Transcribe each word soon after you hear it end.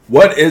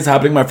What is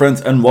happening, my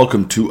friends, and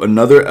welcome to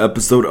another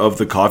episode of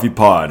the Coffee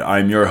Pod.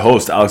 I'm your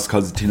host, Alex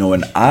Cosentino,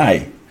 and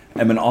I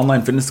am an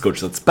online fitness coach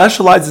that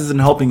specializes in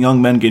helping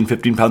young men gain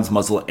 15 pounds of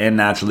muscle and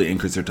naturally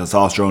increase their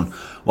testosterone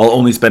while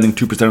only spending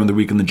 2% of the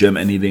week in the gym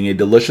and eating a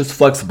delicious,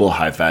 flexible,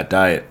 high-fat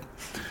diet.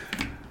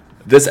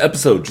 This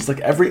episode, just like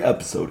every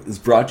episode, is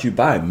brought to you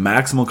by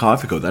Maximal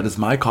Coffee Co. That is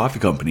my coffee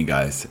company,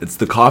 guys. It's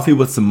the coffee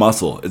with some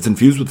muscle. It's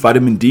infused with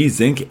vitamin D,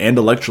 zinc, and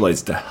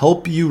electrolytes to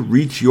help you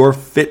reach your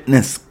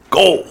fitness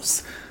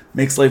goals.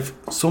 Makes life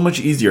so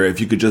much easier if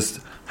you could just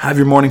have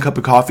your morning cup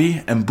of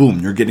coffee and boom,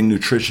 you're getting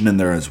nutrition in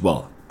there as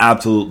well.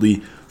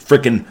 Absolutely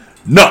freaking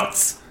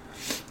nuts.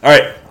 All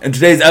right, in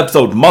today's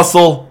episode,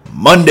 Muscle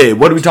Monday.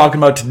 What are we talking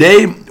about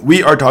today?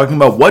 We are talking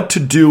about what to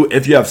do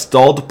if you have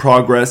stalled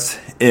progress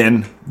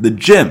in the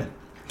gym.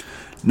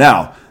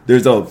 Now,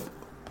 there's a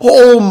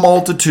whole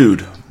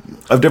multitude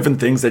of different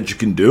things that you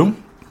can do,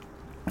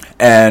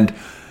 and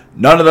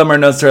none of them are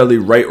necessarily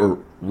right or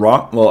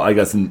wrong. Well, I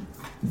guess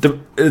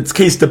it's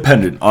case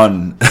dependent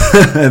on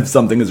if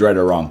something is right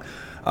or wrong.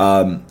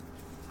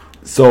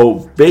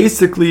 So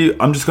basically,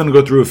 I'm just going to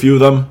go through a few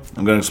of them.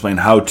 I'm going to explain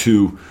how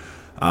to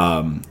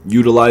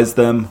utilize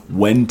them,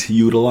 when to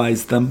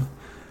utilize them,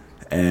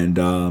 and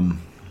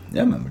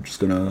we're just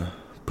going to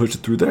push it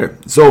through there.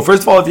 So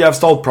first of all, if you have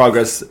stalled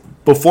progress,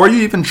 before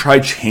you even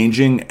try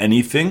changing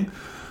anything,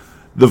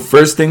 the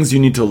first things you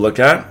need to look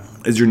at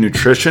is your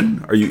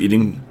nutrition. Are you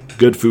eating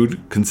good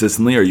food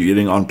consistently? Are you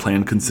eating on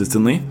plan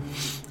consistently?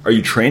 Are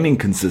you training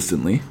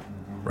consistently,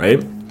 right?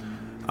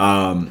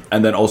 And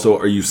then also,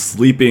 are you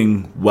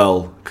sleeping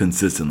well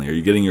consistently? Are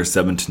you getting your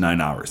 7 to 9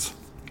 hours?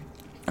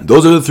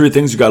 Those are the three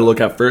things you got to look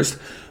at first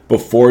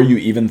before you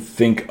even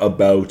think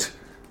about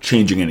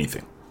changing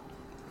anything.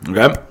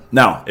 Okay?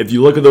 Now, if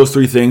you look at those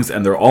three things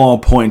and they're all on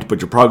point,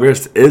 but your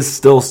progress is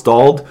still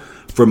stalled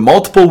for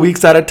multiple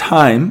weeks at a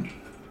time,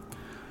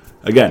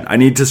 again, I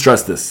need to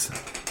stress this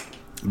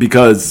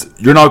because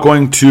you're not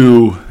going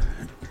to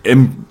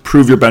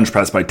improve your bench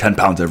press by 10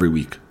 pounds every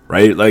week,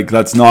 right? Like,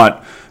 that's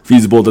not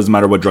feasible. It doesn't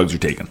matter what drugs you're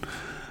taking.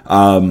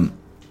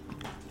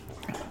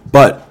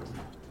 But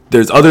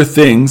there's other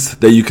things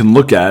that you can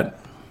look at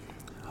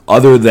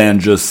other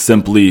than just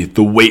simply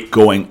the weight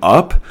going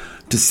up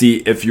to see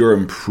if you're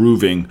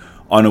improving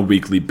on a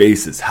weekly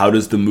basis. How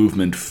does the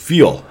movement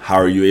feel? How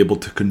are you able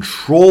to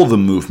control the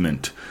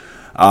movement?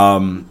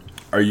 How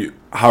are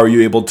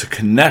you able to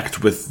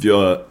connect with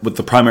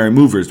the primary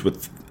movers,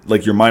 with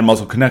like your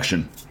mind-muscle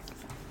connection?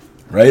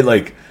 Right?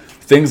 Like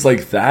things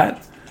like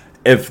that.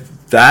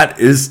 If that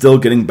is still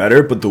getting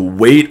better, but the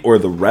weight or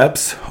the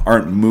reps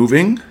aren't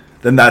moving,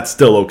 then that's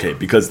still okay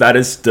because that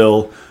is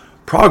still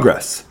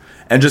progress.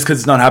 And just because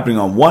it's not happening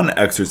on one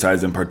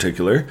exercise in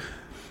particular,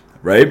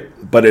 right?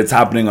 But it's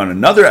happening on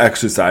another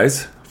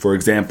exercise. For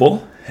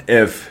example,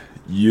 if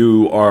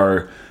you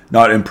are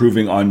not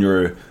improving on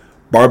your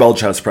barbell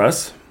chest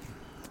press,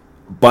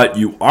 but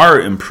you are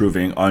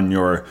improving on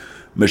your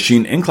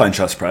machine incline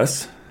chest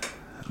press,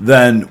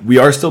 then we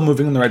are still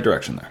moving in the right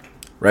direction there,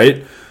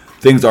 right?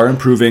 Things are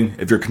improving.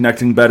 If you're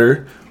connecting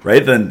better,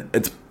 right, then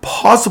it's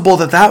possible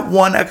that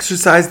one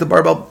exercise, the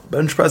barbell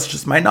bench press,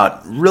 just might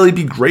not really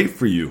be great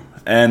for you.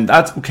 And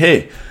that's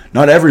okay.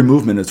 Not every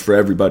movement is for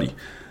everybody.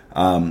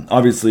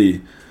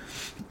 Obviously,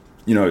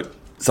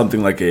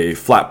 something like a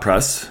flat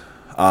press,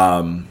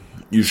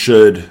 you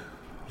should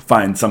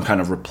find some kind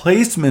of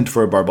replacement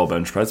for a barbell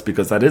bench press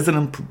because that is an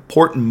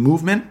important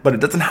movement, but it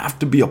doesn't have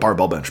to be a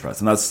barbell bench press.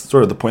 And that's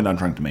sort of the point that I'm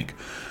trying to make.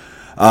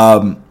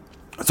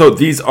 So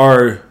these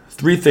are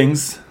three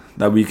things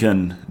that we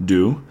can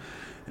do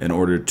in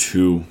order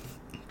to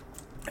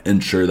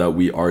ensure that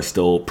we are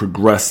still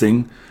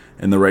progressing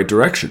in the right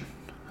direction.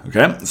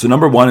 Okay, so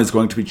number one is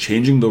going to be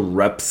changing the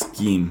rep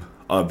scheme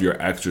of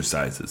your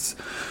exercises.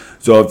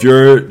 So if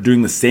you're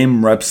doing the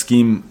same rep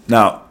scheme,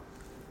 now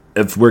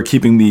if we're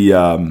keeping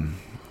the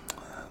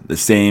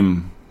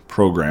same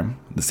program,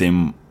 the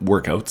same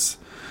workouts,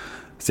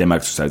 same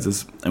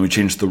exercises, and we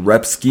change the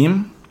rep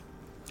scheme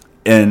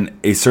in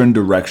a certain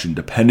direction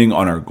depending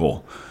on our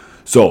goal.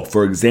 So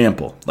for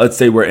example, let's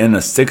say we're in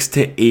a 6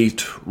 to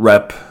 8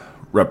 rep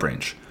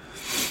range.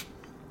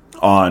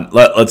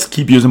 Let's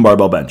keep using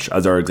barbell bench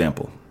as our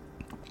example,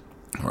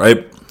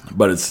 right?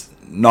 But it's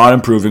not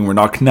improving. We're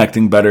not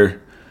connecting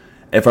better.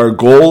 If our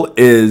goal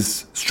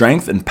is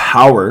strength and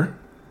power,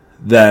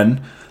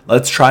 then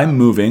let's try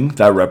moving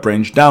that rep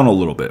range down a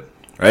little bit,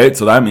 right?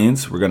 So that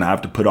means we're going to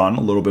have to put on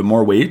a little bit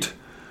more weight,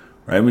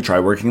 right? We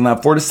try working in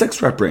that 4 to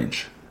 6 rep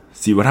range,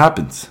 see what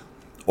happens.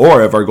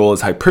 Or if our goal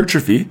is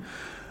hypertrophy,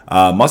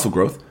 muscle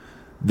growth,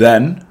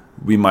 then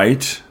we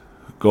might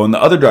go in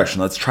the other direction.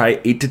 Let's try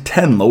 8 to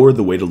 10, lower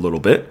the weight a little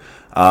bit,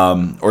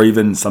 or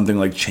even something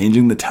like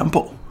changing the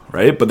tempo,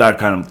 right? But that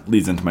kind of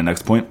leads into my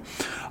next point.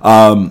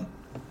 But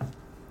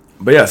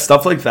yeah,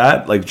 stuff like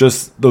that, like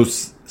just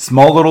those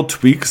small little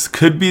tweaks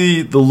could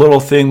be the little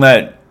thing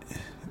that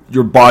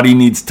your body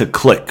needs to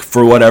click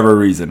for whatever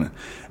reason.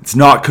 It's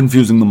not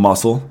confusing the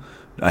muscle.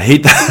 I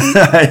hate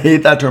that. I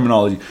hate that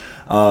terminology.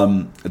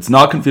 It's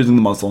not confusing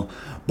the muscle,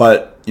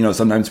 but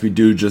sometimes we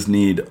do just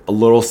need a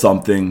little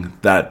something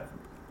that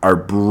our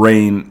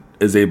brain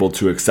is able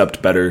to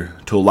accept better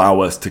to allow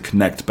us to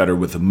connect better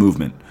with the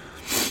movement,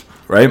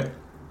 right?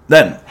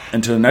 Then,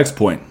 into the next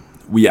point,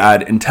 we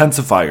add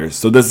intensifiers.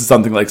 So this is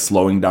something like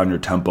slowing down your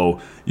tempo,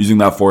 using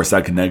that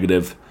 4-second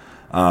negative,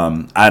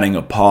 adding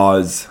a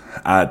pause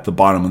at the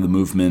bottom of the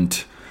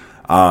movement,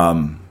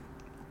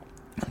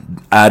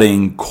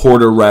 adding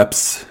quarter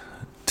reps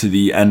to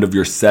the end of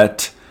your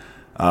set,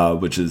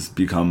 which has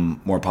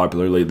become more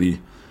popular lately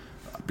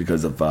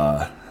because of,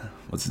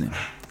 what's his name?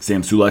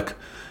 Sam Sulek,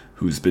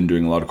 who's been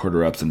doing a lot of quarter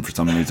reps, and for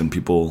some reason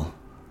people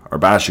are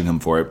bashing him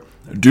for it.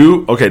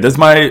 This is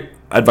my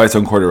advice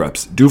on quarter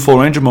reps. Do full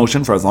range of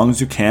motion for as long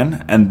as you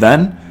can, and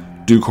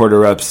then do quarter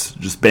reps.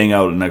 Just bang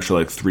out an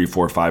extra 3,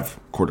 4, 5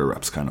 quarter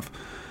reps kind of.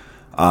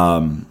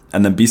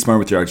 And then be smart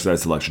with your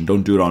exercise selection.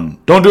 Don't do it on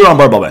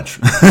barbell bench,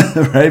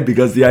 right?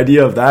 Because the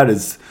idea of that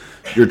is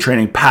you're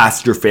training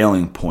past your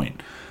failing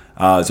point.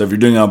 So if you're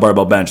doing it on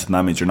barbell bench, then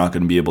that means you're not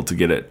going to be able to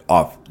get it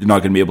off. You're not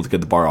going to be able to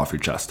get the bar off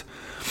your chest.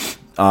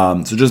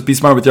 So just be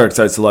smart with your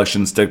exercise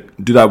selection.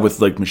 Do that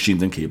with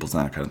machines and cables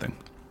and that kind of thing.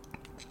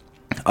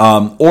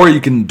 Or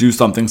you can do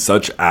something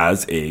such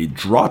as a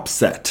drop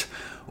set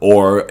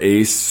or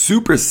a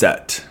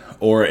superset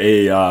or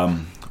a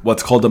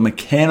what's called a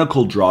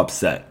mechanical drop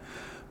set.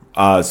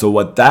 So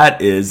what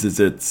that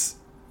is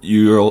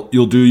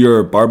you'll do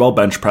your barbell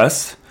bench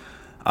press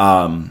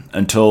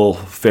until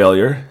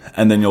failure,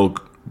 and then you'll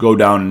go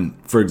down.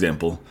 For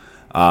example,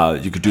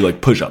 you could do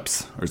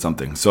push-ups or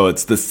something. So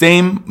it's the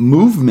same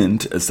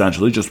movement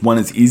essentially, just one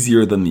is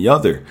easier than the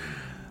other.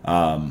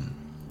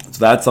 So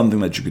that's something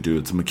that you could do.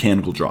 It's a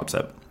mechanical drop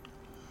set.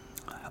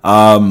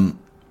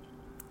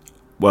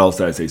 What else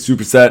did I say?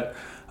 Superset.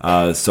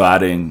 So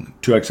adding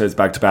 2 exercises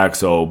back to back.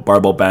 So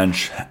barbell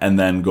bench and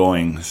then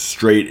going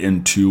straight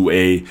into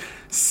a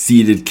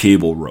seated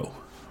cable row,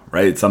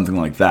 right? Something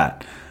like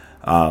that,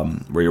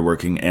 where you're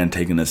working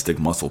antagonistic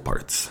muscle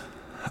parts.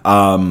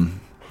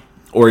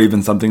 Or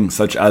even something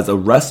such as a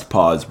rest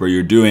pause where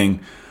you're doing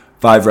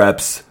 5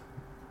 reps,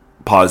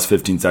 pause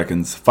 15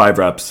 seconds, 5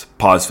 reps,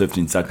 pause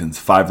 15 seconds,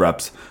 5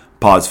 reps,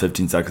 pause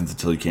 15 seconds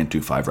until you can't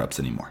do 5 reps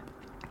anymore.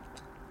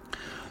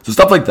 So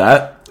stuff like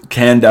that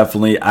can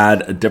definitely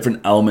add a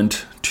different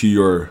element to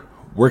your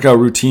workout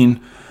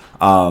routine.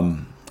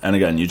 And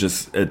again,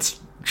 it's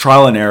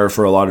trial and error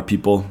for a lot of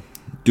people.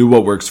 Do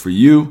what works for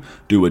you,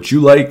 do what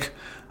you like,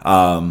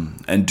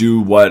 and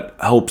do what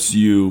helps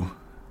you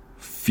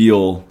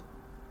feel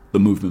the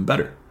movement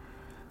better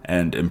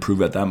and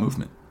improve at that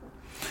movement.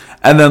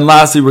 And then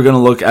lastly, we're going to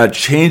look at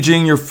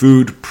changing your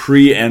food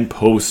pre and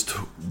post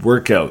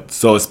workout.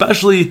 So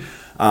especially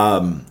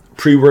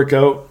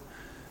pre-workout,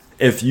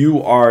 if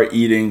you are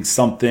eating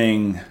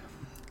something,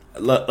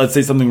 let's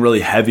say something really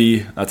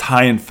heavy that's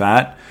high in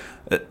fat,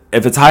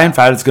 if it's high in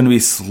fat, it's going to be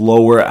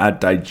slower at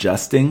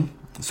digesting.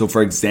 So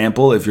for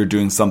example, if you're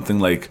doing something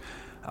like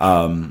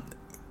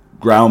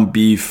ground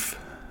beef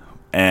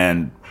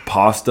and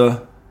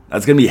pasta,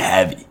 that's going to be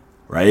heavy,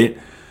 right?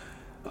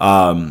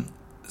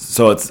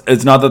 So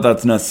it's not that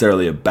that's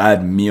necessarily a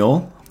bad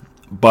meal,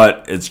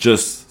 but it's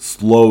just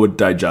slow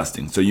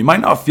digesting. So you might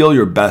not feel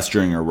your best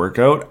during your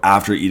workout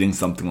after eating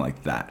something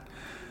like that.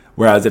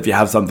 Whereas if you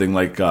have something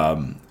like,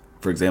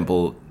 for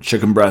example,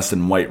 chicken breast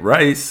and white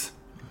rice,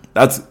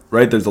 that's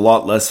right. There's a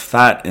lot less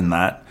fat in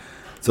that.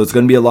 So it's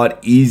going to be a lot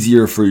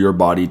easier for your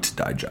body to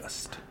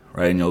digest,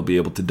 right? And you'll be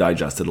able to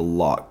digest it a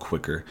lot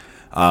quicker,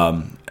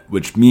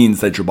 which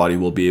means that your body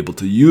will be able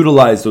to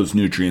utilize those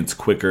nutrients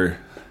quicker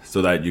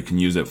so that you can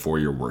use it for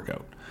your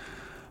workout.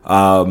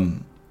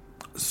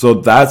 So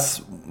that's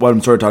what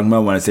I'm sort of talking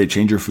about when I say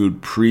change your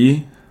food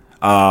pre,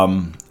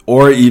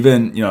 or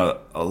even,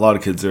 a lot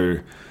of kids,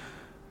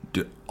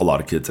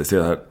 I say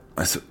that,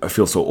 I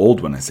feel so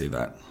old when I say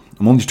that.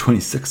 I'm only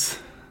 26.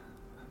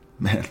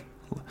 Man,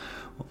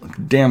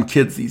 damn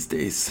kids these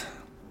days.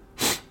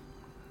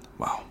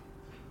 Wow.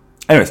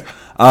 Anyways,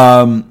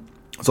 so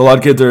a lot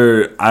of kids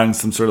are adding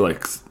some sort of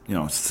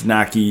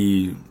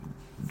snacky,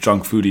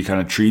 junk foody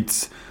kind of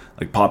treats,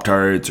 like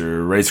Pop-Tarts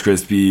or Rice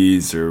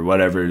Krispies or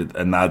whatever,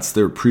 and that's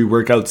their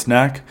pre-workout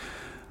snack,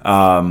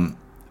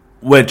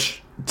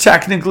 which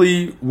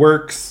technically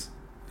works.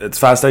 It's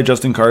fast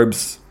digesting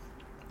carbs,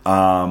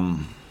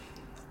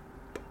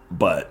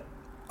 but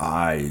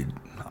I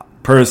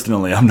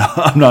personally, I'm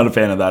not a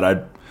fan of that.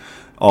 I'd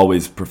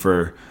always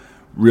prefer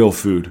real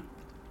food.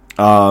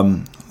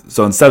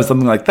 So instead of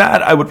something like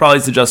that, I would probably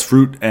suggest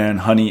fruit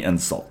and honey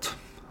and salt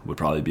would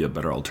probably be a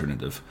better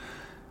alternative,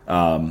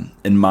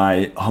 in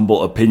my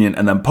humble opinion.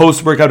 And then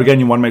post-workout, again,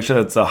 you want to make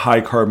sure that's a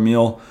high-carb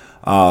meal.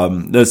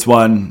 This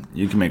one,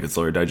 you can make it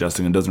slower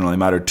digesting. It doesn't really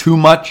matter too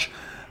much.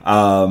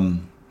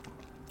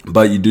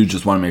 But you do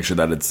just want to make sure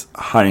that it's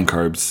high in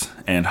carbs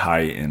and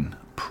high in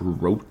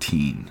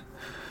protein.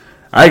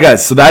 All right,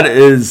 guys. So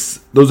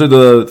those are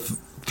the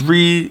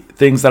 3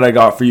 things that I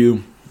got for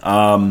you.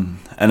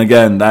 And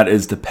again, that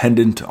is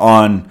dependent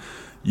on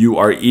you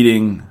are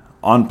eating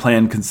on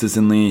plan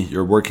consistently,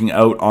 you're working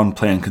out on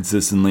plan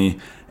consistently,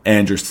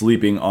 and you're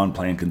sleeping on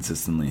plan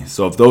consistently.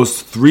 So if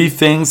those 3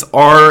 things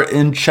are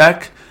in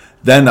check,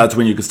 then that's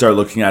when you can start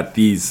looking at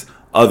these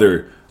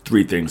other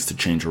 3 things to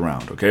change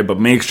around, okay? But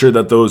make sure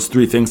that those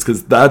 3 things,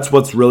 because that's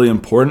what's really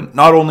important,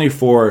 not only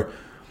for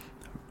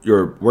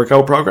your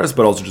workout progress,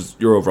 but also just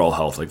your overall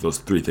health. Like those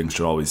 3 things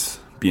should always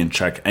be in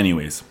check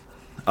anyways.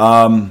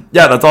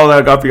 That's all that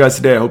I got for you guys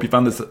today. I hope you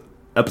found this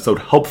episode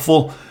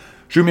helpful.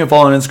 Shoot me a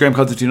follow on Instagram,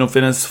 Constantino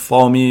Fitness.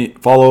 Follow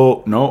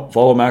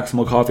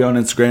Maximal Coffee on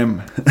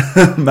Instagram,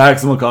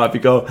 Maximal Coffee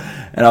Co.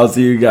 And I'll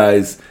see you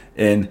guys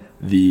in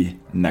the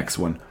next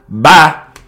one. Bye!